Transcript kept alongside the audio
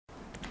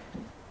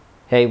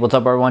Hey, what's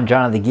up everyone?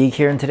 John the Geek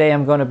here, and today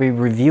I'm going to be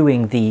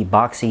reviewing the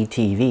Boxee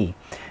TV.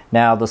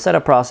 Now, the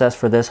setup process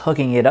for this,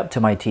 hooking it up to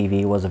my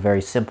TV, was a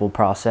very simple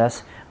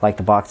process. Like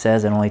the box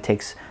says, it only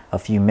takes a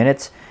few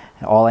minutes.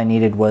 All I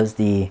needed was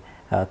the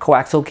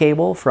coaxial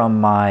cable from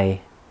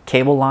my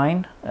cable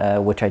line,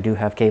 which I do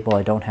have cable.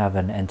 I don't have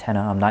an antenna.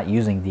 I'm not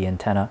using the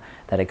antenna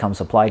that it comes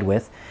supplied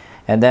with.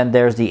 And then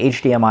there's the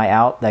HDMI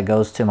out that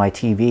goes to my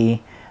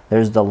TV.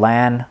 There's the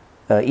LAN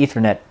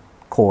Ethernet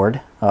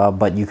cord,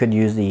 but you could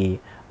use the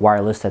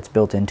wireless that's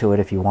built into it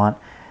if you want.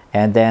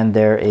 And then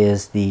there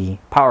is the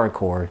power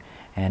cord,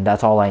 and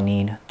that's all I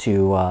need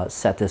to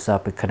set this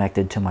up and connect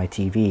it to my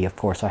TV. Of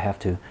course, I have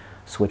to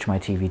switch my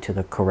TV to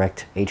the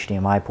correct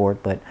HDMI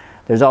port, but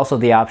there's also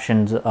the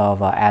options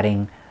of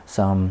adding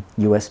some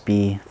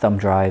USB thumb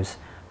drives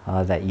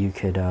that you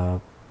could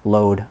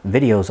load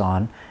videos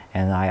on,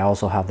 and I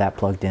also have that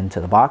plugged into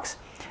the box.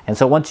 And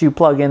so once you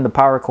plug in the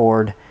power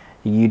cord,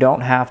 you don't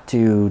have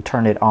to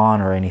turn it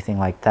on or anything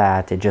like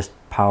that. It just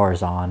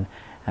powers on,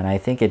 and I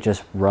think it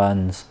just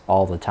runs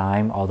all the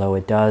time, although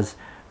it does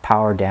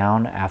power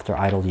down after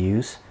idle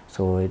use,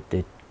 so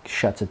it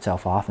shuts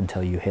itself off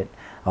until you hit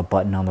a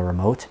button on the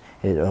remote.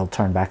 It'll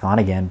turn back on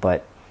again,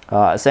 but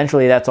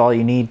essentially that's all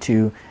you need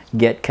to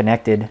get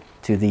connected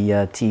to the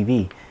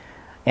TV.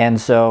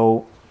 And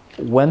so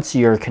once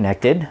you're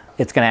connected,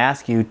 it's going to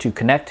ask you to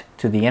connect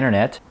to the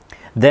internet.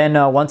 Then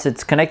once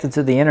it's connected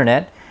to the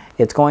internet,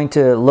 it's going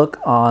to look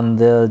on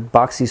the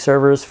Boxee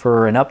servers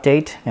for an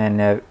update,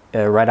 and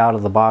right out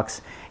of the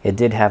box it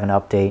did have an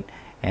update,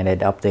 and it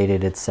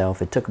updated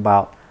itself. It took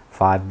about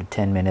 5 to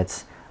 10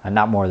 minutes,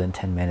 not more than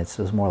 10 minutes.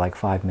 It was more like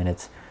 5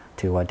 minutes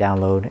to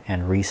download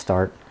and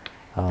restart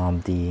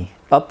the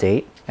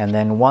update. And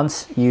then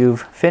once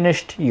you've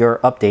finished your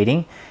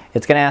updating,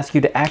 it's going to ask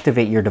you to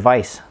activate your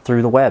device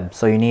through the web.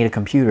 So you need a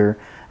computer,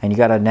 and you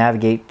got to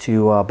navigate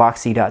to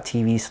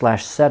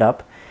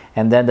boxee.tv/setup,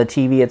 and then the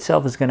TV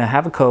itself is going to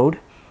have a code,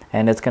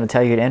 and it's going to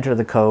tell you to enter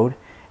the code.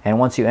 And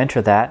once you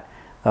enter that,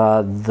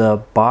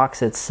 the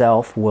box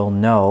itself will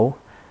know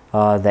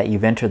that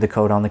you've entered the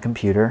code on the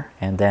computer,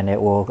 and then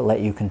it will let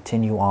you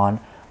continue on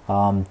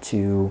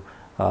to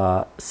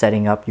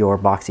setting up your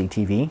Boxee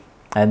TV.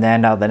 And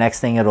then the next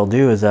thing it'll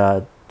do is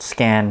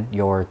scan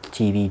your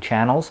TV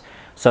channels.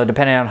 So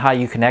depending on how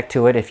you connect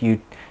to it, if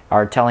you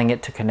are telling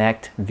it to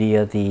connect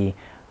via the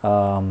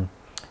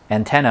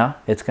antenna,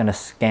 it's going to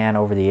scan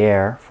over the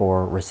air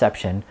for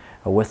reception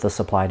with the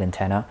supplied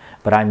antenna.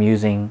 But I'm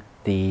using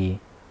the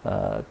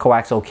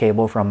coaxial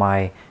cable from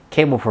my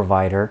cable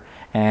provider,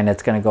 and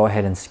it's going to go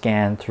ahead and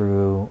scan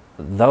through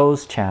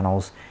those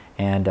channels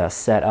and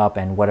set up,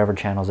 and whatever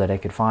channels that I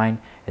could find,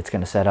 it's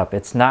going to set up.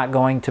 It's not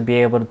going to be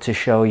able to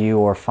show you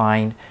or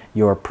find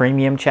your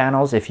premium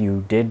channels if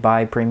you did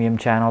buy premium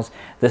channels.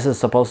 This is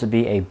supposed to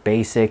be a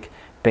basic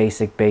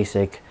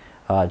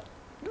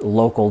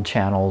local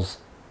channels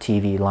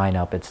TV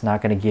lineup. It's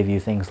not going to give you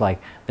things like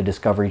the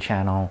Discovery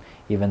Channel,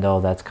 even though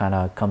that's kind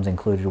of comes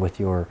included with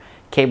your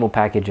cable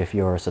package if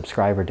you're a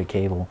subscriber to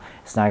cable.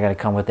 It's not going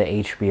to come with the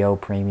HBO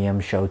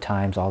premium,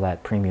 Showtimes, all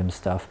that premium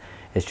stuff.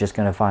 It's just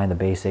going to find the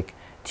basic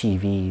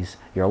TVs,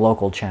 your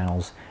local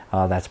channels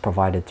that's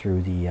provided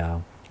through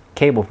the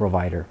cable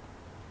provider.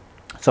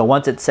 So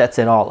once it sets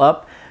it all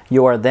up,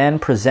 you are then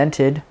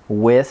presented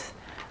with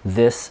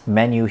this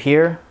menu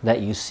here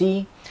that you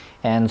see.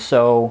 And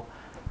so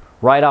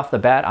right off the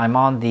bat, I'm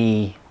on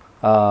the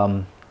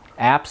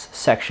apps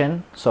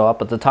section. So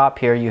up at the top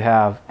here you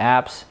have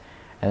apps,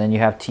 and then you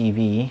have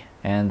TV,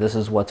 and this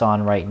is what's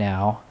on right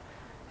now,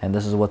 and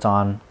this is what's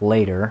on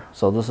later.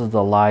 So this is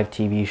the live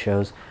TV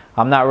shows.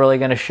 I'm not really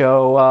going to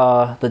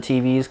show the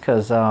TVs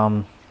because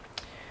I'll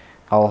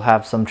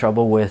have some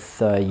trouble with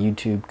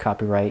YouTube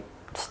copyright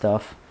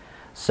stuff.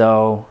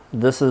 So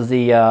this is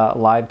the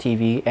live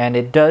TV, and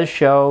it does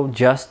show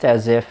just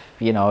as if,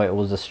 you know, it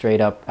was a straight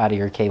up out of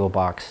your cable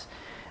box.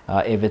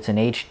 If it's in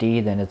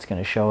HD, then it's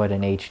going to show it in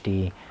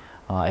HD.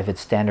 If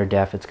it's standard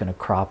def, it's going to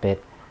crop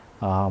it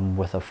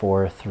with a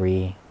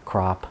 4:3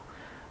 crop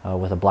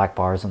with the black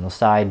bars on the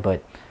side.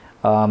 But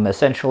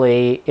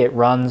essentially it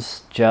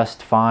runs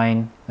just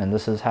fine, and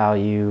this is how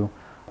you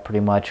pretty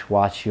much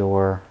watch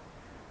your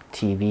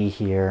TV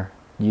here.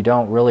 You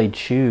don't really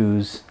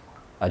choose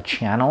a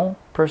channel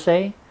per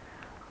se.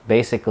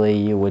 Basically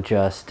you would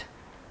just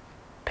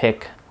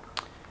pick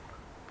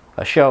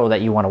a show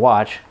that you want to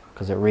watch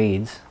because it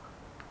reads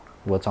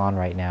what's on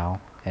right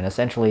now, and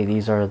essentially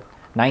these are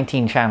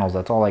 19 channels.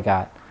 That's all I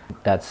got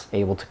that's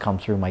able to come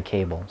through my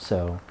cable.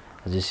 So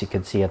as you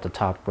can see at the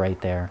top right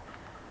there,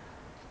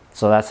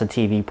 so that's the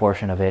TV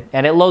portion of it,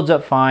 and it loads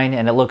up fine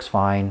and it looks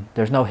fine.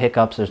 There's no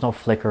hiccups, there's no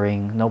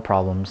flickering, no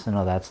problems, none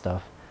of that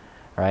stuff.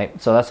 All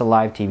right, so that's a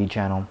live TV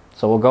channel.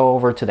 So we'll go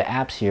over to the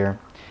apps here,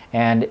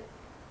 and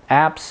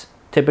apps,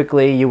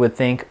 typically you would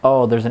think,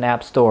 oh, there's an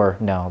app store.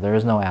 No, there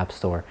is no app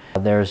store.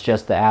 There's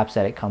just the apps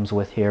that it comes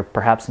with here.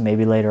 Perhaps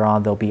maybe later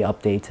on there'll be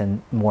updates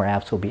and more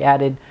apps will be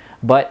added,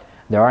 but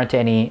there aren't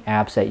any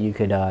apps that you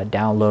could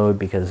download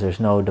because there's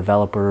no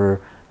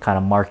developer kind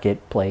of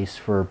marketplace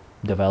for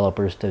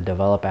developers to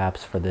develop apps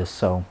for this.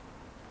 So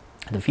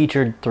The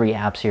featured 3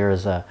 apps here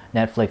is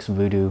Netflix,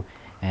 Vudu,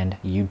 and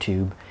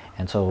YouTube.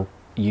 And so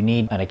you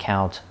need an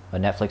account, a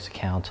Netflix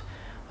account,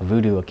 a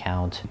Vudu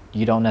account.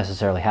 You don't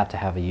necessarily have to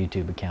have a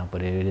YouTube account,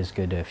 but it is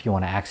good if you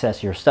want to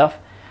access your stuff.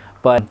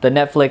 But the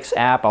Netflix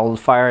app, I'll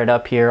fire it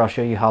up here. I'll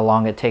show you how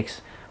long it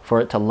takes for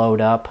it to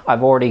load up.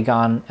 I've already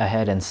gone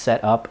ahead and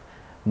set up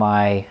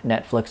my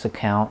Netflix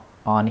account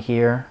on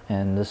here,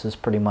 and this is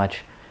pretty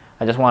much,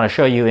 I just want to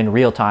show you in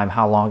real time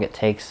how long it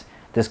takes.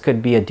 This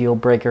could be a deal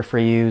breaker for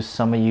you.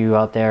 Some of you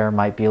out there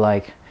might be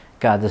like,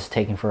 God, this is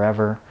taking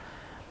forever.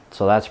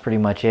 So that's pretty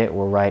much it.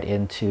 We're right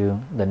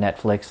into the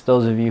Netflix.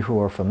 Those of you who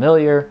are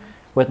familiar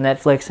with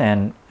Netflix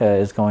and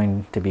is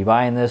going to be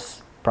buying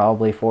this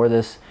probably for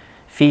this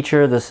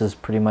feature, this is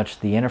pretty much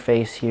the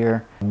interface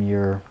here.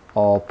 You're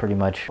all pretty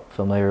much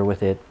familiar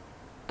with it,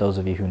 those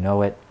of you who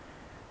know it.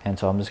 And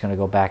so I'm just going to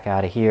go back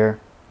out of here.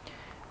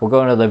 We'll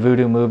go into the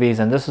Vudu movies,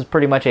 and this is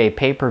pretty much a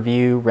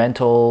pay-per-view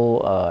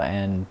rental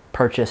and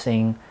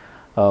purchasing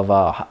of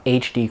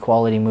HD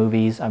quality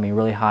movies. I mean,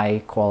 really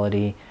high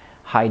quality,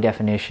 high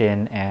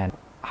definition, and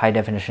high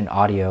definition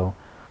audio.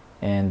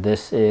 And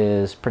this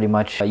is pretty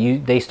much,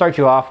 they start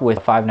you off with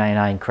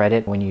 $5.99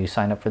 credit when you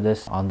sign up for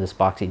this on this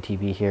Boxee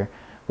TV here,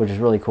 which is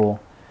really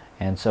cool.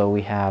 And so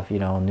we have, you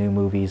know, new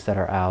movies that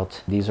are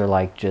out. These are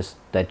like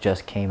that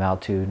just came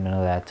out too. None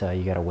of that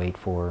you gotta wait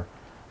for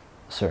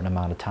a certain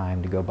amount of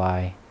time to go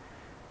by.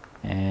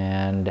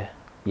 And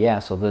yeah,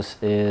 so this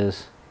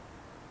is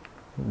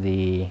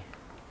the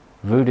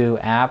Vudu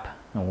app,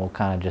 and we'll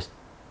kind of just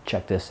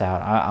check this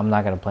out. I'm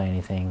not gonna play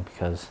anything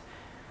because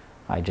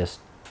I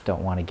just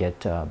don't want to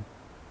get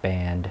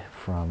banned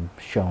from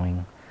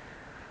showing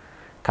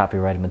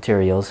copyrighted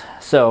materials.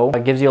 So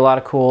it gives you a lot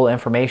of cool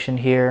information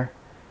here.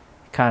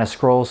 Kind of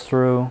scrolls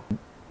through.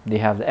 You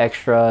have the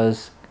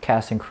extras,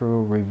 cast and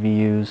crew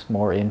reviews,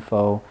 more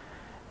info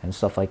and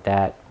stuff like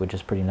that, which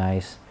is pretty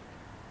nice.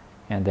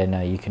 And then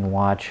you can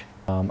watch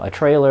a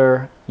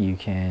trailer. You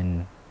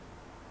can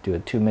do a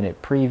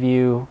 2-minute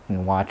preview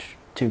and watch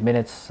 2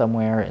 minutes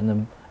somewhere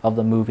in of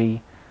the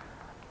movie.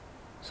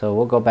 So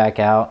we'll go back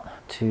out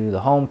to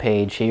the home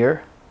page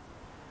here,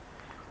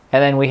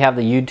 and then we have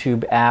the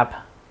YouTube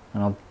app,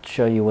 and I'll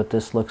show you what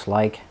this looks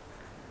like.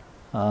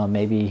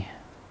 Maybe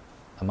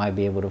I might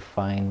be able to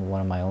find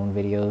one of my own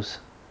videos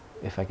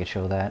if I could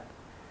show that.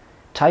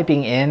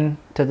 Typing in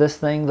to this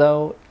thing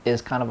though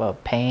is kind of a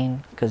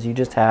pain because you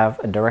just have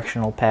a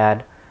directional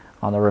pad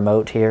on the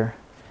remote here,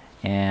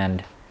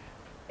 and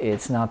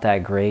it's not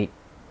that great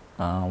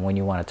when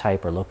you want to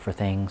type or look for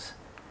things.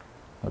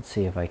 Let's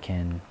see if I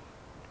can.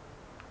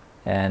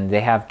 And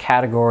they have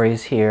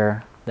categories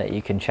here that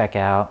you can check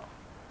out,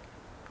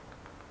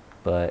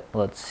 but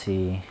let's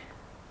see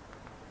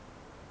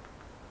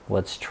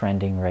what's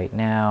trending right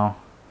now.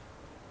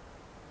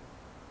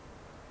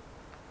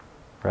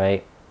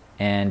 Right,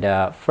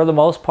 and for the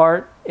most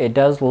part it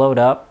does load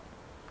up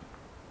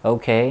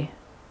okay,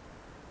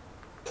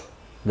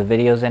 the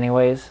videos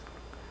anyways.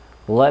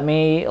 Let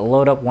me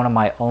load up one of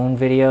my own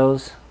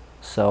videos,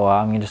 so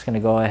I'm just going to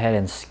go ahead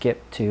and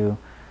skip to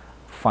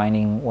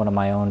finding one of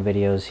my own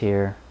videos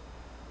here.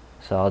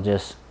 So I'll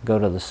just go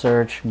to the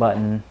search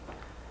button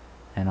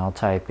and I'll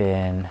type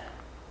in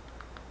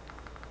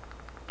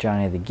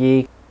Johnny the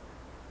Geek.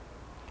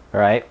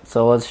 Alright,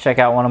 so let's check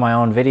out one of my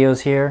own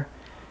videos here,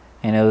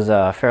 and it was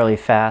fairly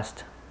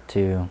fast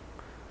to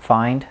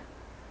find.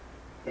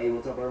 Hey,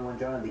 what's up everyone,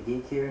 Johnny the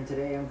Geek here, and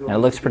today I'm going and it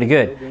looks pretty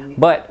good.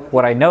 But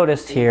what I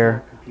noticed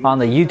here on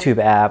the YouTube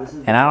app,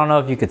 and I don't know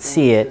if you could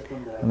see it,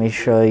 let me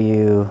show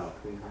you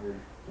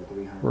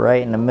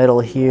right in the middle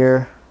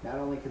here.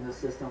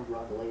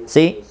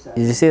 See?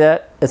 Did you see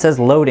that? It says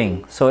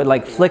loading. So it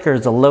like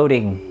flickers a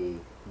loading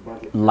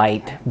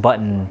light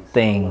button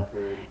thing.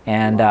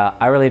 And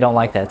I really don't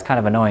like that. It's kind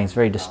of annoying. It's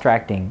very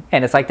distracting.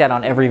 And it's like that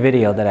on every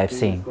video that I've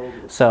seen.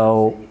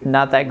 So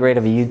not that great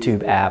of a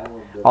YouTube app.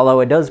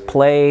 Although it does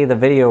play the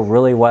video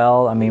really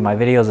well. I mean, my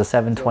video is a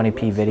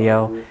 720p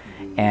video,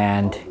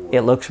 and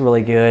it looks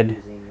really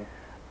good,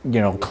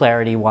 you know,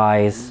 clarity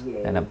wise.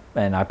 And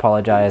I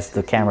apologize,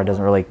 the camera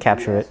doesn't really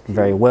capture it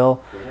very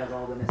well.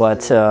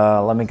 But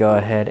let me go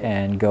ahead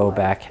and go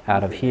back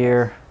out of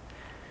here.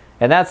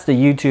 And that's the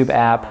YouTube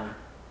app.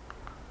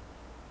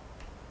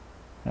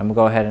 I'm gonna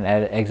go ahead and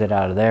exit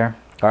out of there.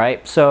 All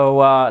right,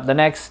 so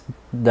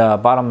the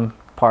bottom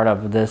part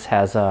of this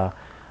has a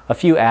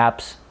few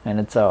apps, and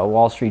it's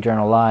Wall Street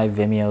Journal Live,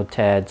 Vimeo,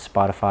 TED,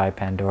 Spotify,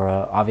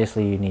 Pandora.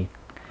 Obviously you need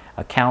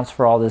accounts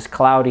for all this.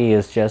 Cloudy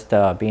is just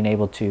being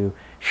able to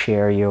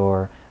share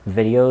your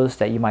videos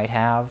that you might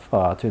have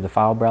through the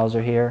file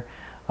browser here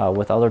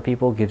with other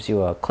people. Gives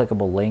you a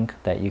clickable link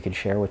that you can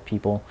share with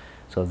people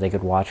so they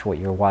could watch what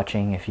you're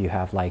watching. If you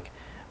have like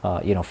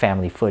you know,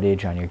 family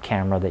footage on your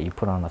camera that you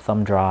put on a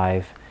thumb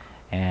drive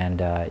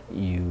and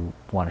you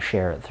want to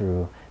share it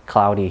through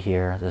Cloudy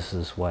here, this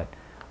is what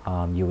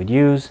you would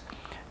use.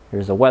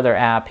 There's a weather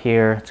app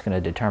here. It's going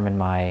to determine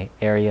my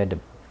area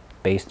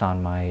based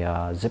on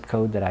my zip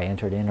code that I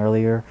entered in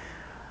earlier.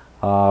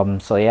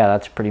 So yeah,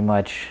 that's pretty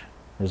much.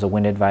 There's a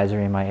wind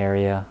advisory in my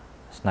area.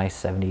 It's nice,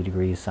 70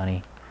 degrees,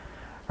 sunny.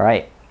 All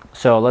right,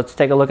 so let's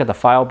take a look at the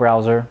file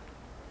browser.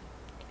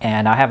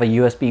 And I have a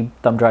USB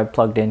thumb drive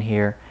plugged in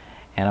here,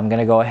 and I'm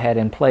going to go ahead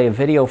and play a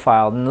video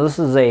file. And this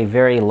is a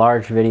very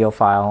large video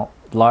file,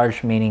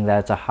 large meaning that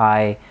it's a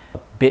high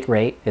bit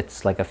rate.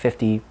 It's like a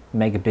 50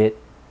 megabit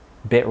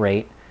bit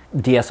rate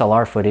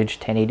DSLR footage,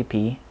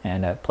 1080p,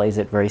 and it plays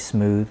it very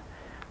smooth,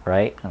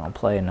 right? And I'll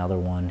play another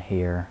one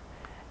here.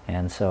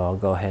 And so I'll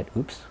go ahead,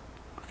 oops,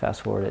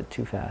 fast forward it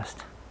too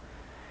fast.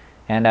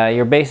 And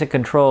your basic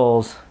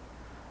controls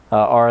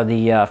are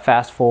the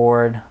fast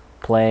forward,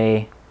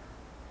 play,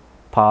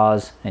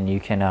 pause, and you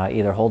can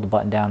either hold the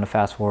button down to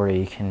fast forward, or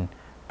you can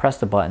press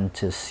the button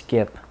to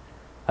skip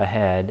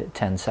ahead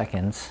 10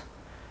 seconds,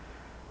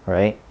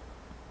 right?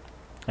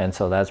 And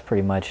so that's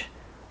pretty much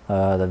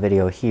the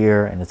video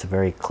here, and it's a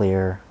very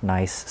clear,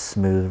 nice,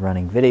 smooth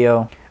running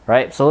video,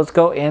 right? So let's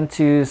go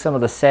into some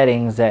of the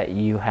settings that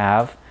you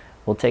have.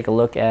 We'll take a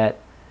look at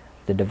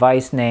the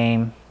device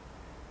name,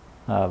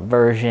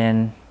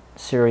 version,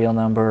 serial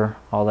number,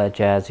 all that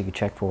jazz. You can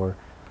check for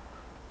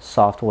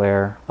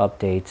software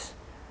updates,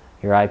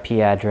 your IP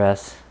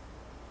address,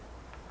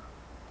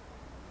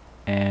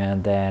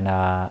 and then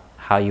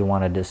how you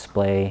want to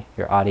display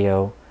your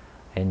audio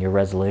and your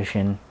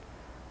resolution.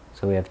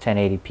 So we have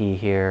 1080p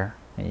here,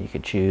 and you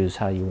could choose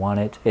how you want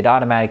it. It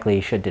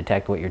automatically should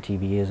detect what your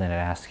TV is, and it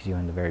asks you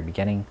in the very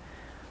beginning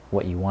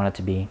what you want it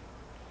to be.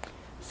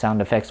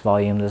 Sound effects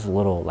volume, this is a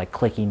little like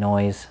clicky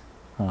noise.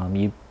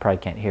 You probably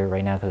can't hear it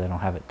right now because I don't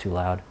have it too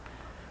loud.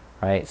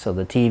 Right, so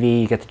the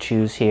TV, you get to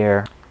choose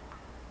here,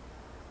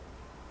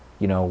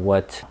 you know,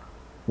 what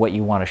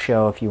you want to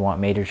show, if you want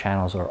major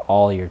channels or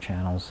all your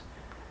channels.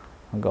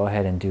 I'll go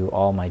ahead and do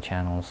all my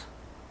channels.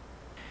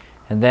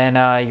 And then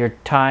your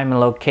time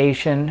and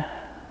location.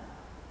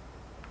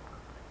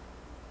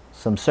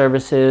 Some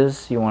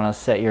services, you want to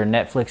set your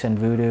Netflix and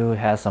Vudu. It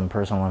has some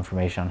personal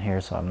information on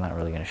here, so I'm not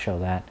really going to show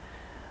that.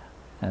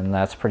 And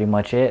that's pretty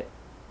much it.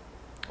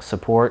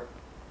 Support.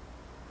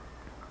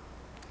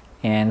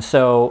 And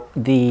so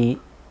the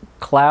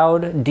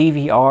cloud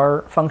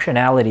DVR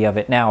functionality of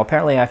it, now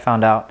apparently I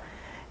found out,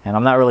 and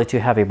I'm not really too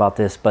happy about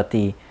this, but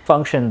the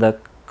function, the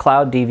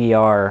cloud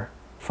DVR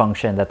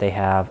function that they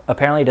have,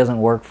 apparently doesn't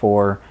work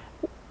for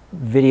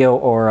video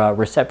or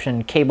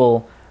reception,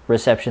 cable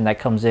reception that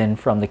comes in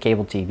from the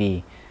cable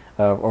TV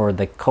or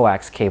the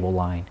coax cable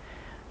line.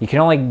 You can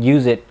only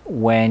use it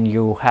when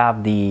you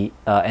have the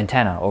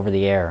antenna over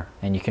the air,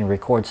 and you can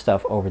record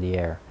stuff over the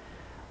air.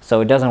 So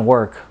it doesn't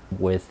work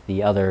with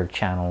the other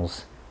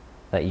channels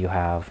that you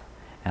have,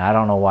 and I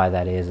don't know why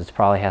that is. It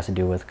probably has to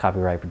do with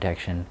copyright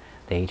protection,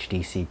 the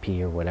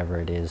HDCP or whatever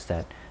it is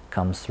that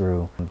comes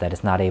through, that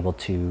it's not able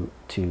to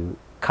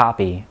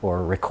copy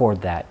or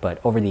record that,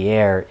 but over the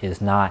air is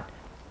not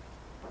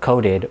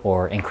coded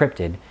or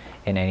encrypted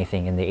in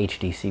anything in the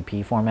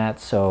HDCP format,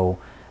 so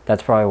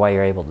that's probably why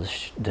you're able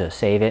to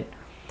save it.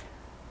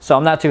 So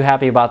I'm not too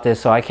happy about this,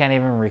 so I can't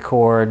even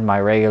record my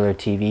regular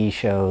TV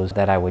shows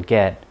that I would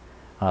get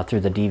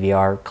through the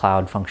DVR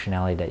cloud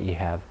functionality that you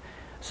have.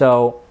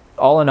 So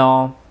all in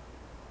all,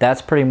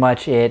 that's pretty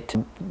much it.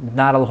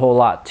 Not a whole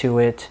lot to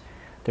it.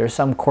 There's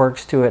some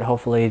quirks to it.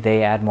 Hopefully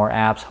they add more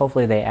apps.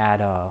 Hopefully they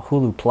add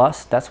Hulu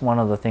Plus. That's one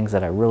of the things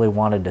that I really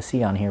wanted to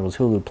see on here was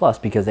Hulu Plus,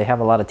 because they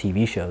have a lot of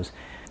TV shows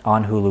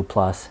on Hulu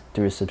Plus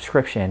through a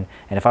subscription.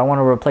 And if I want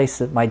to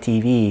replace my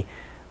TV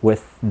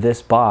with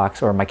this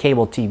box, or my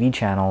cable TV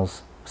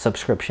channels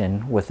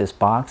subscription with this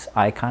box,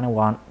 I kind of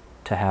want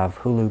to have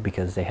Hulu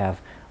because they have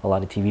a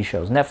lot of TV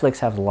shows. Netflix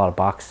has a lot of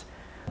box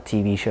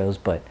TV shows,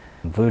 but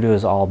Vudu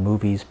is all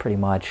movies pretty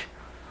much.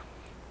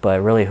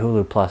 But really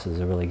Hulu Plus is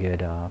a really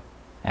good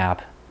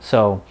app.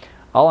 So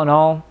all in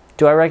all,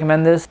 do I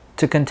recommend this?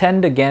 To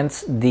contend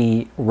against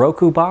the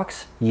Roku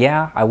box,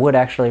 yeah, I would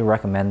actually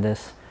recommend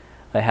this.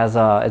 It has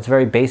it's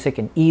very basic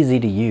and easy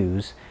to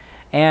use,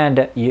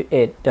 and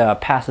it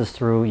passes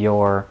through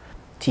your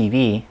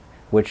TV,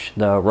 which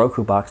the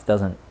Roku box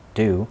doesn't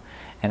do,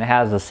 and it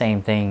has the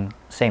same thing,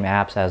 same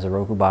apps as the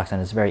Roku box,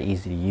 and it's very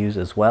easy to use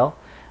as well.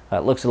 It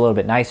looks a little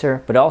bit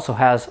nicer, but it also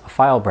has a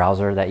file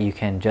browser that you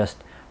can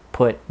just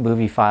put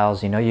movie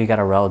files. You know, you got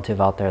a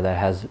relative out there that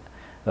has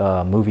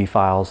movie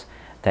files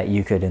that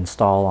you could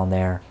install on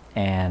there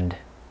and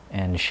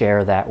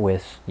share that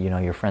with, you know,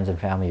 your friends and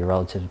family, your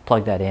relatives.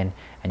 Plug that in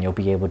and you'll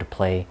be able to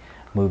play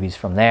movies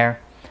from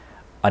there.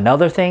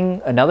 Another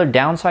thing, another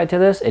downside to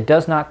this, it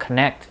does not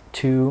connect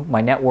to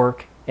my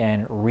network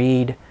and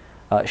read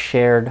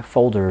shared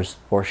folders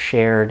or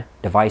shared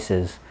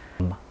devices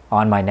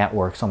on my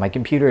network. So my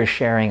computer is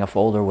sharing a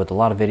folder with a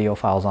lot of video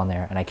files on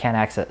there, and I can't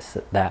access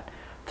that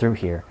through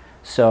here.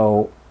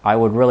 So I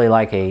would really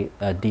like a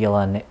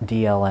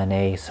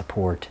DLNA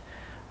support,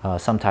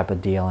 some type of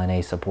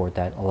DLNA support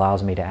that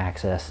allows me to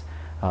access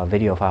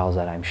video files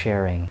that I'm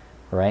sharing,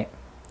 right?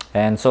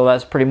 And so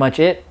that's pretty much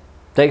it.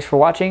 Thanks for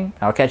watching.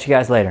 I'll catch you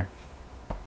guys later.